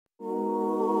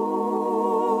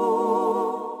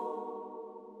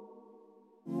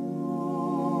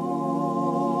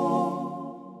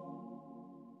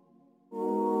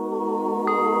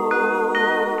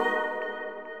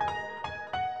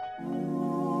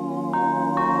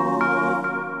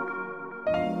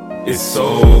It's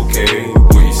okay,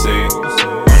 what you say?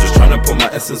 I'm just trying to put my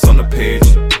essence on the page,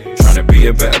 trying to be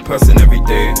a better person every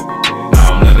day.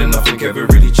 Now I'm learning nothing ever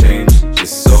really changed.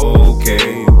 It's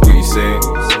okay, what you say?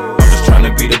 I'm just trying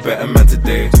to be the better man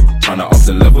today, trying to up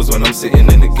the levels when I'm sitting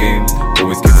in the game.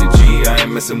 Always get the G, I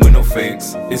ain't messing with no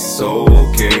fakes. It's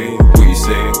okay, what you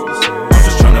say? I'm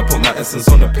just trying to put my essence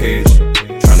on the page,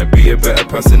 trying to be a better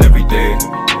person every day.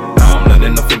 Now I'm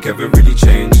learning nothing ever really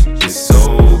changed. It's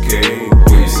okay,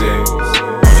 what you say?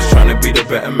 I'm just trying to be the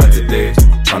better man today,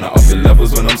 trying to up the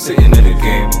levels when I'm sitting in the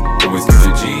game. Always get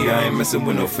the G, I ain't messing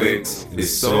with no fakes.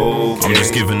 It's okay. I'm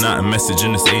just giving out a message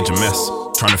in this age of mess,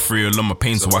 trying to free all of my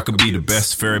pain so I could be the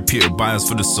best. Therapeutic bias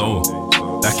for the soul,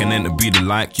 that can enter be the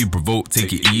like you provoke,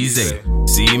 take it easy.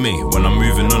 See me, when I'm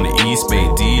moving on the East Bay,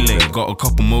 delay. Got a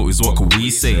couple motives, what could we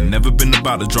say? Never been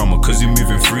about the drama, cause you're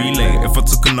moving freely. If I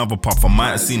took another path, I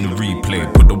might have seen the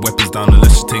replay. Put the weapons down and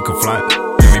let's just take a flight.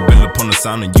 Let me build upon the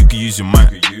sound and you can use your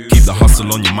mic. Keep the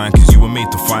hustle on your mind, cause you were made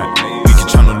to fight. We can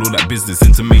channel all that business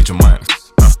into major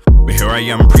mics. But here I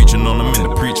am preaching on, I'm in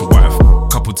the preacher wife.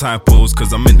 Couple typos,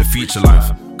 cause I'm in the feature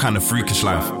life. Kinda freakish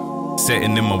life.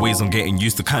 Setting in my ways, I'm getting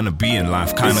used to kinda being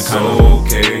life. Kinda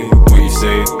okay, what you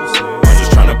say? I'm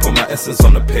just trying to put my essence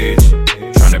on the page,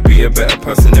 trying to be a better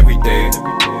person every day.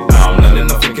 Now I'm learning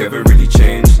nothing ever really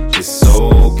changed. It's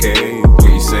okay, what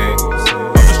you say?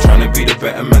 I'm just trying to be the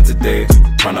better man today,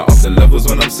 trying to up the levels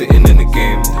when I'm sitting in the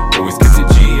game. Always get the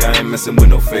G, I ain't messing with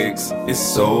no fakes.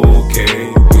 It's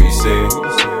okay, what you say?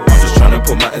 I'm just trying to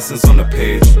put my essence on the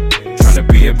page, trying to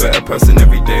be a better person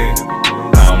every day.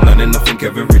 Now I'm learning nothing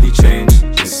ever really changed.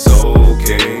 It's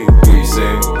okay, what you say?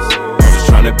 I'm just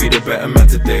trying to be the better man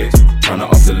today, trying to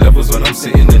up the levels when I'm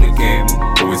sitting in the game.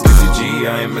 Always get the G,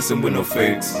 I ain't messing with no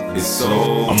fakes. It's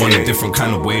okay. I'm on a different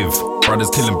kind of wave. Brothers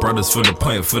killing brothers for the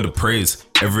point, for the praise.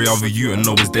 Every other youth I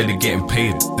know is dead and getting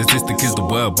paid. Statistic is the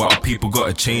word, but our people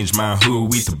gotta change, man. Who are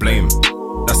we to blame?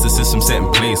 That's the system set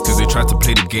in place, cause they try to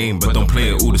play the game, but don't play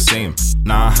it all the same.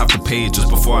 Now I have to pay just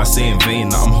before I say in vain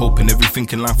that I'm hoping everything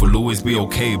in life will always be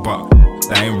okay, but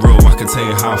that ain't real, I can tell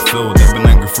you how I feel. They've been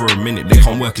angry for a minute, they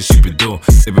can't work a stupid deal.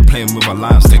 They've been playing with our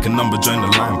lives, take a number, join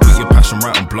the line. Put your passion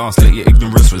right on blast, let your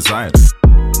ignorance reside.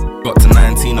 Got to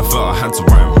 19, I felt I had to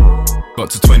rhyme. Got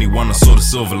to 21, I saw the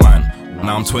silver line.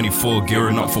 Now I'm 24,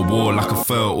 gearing up for war like I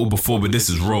felt all before, but this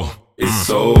is raw. It's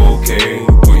okay,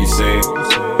 what you say?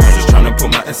 I'm just trying to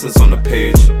put my essence on the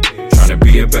page, trying to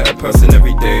be a better person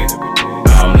every day.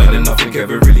 Now I'm learning nothing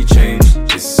ever really changed.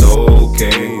 It's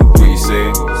okay, what you say?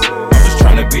 I'm just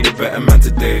trying to be the better man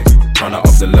today, trying to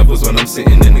up the levels when I'm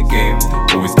sitting in the game.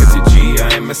 Always get the G,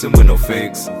 I ain't messing with no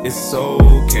fakes. It's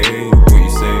okay, what you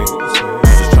say?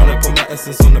 I'm just trying to put my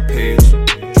essence on the page,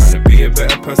 trying to be a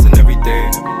better person every day.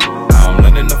 Now I'm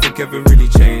learning nothing ever really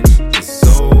changed. It's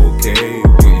okay,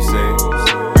 what you say?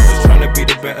 I'm just trying to be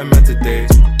the better man today,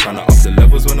 trying to up the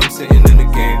levels when I'm sitting in the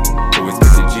game. Always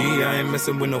get the G, I ain't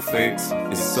messing with no fakes.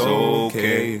 It's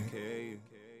okay.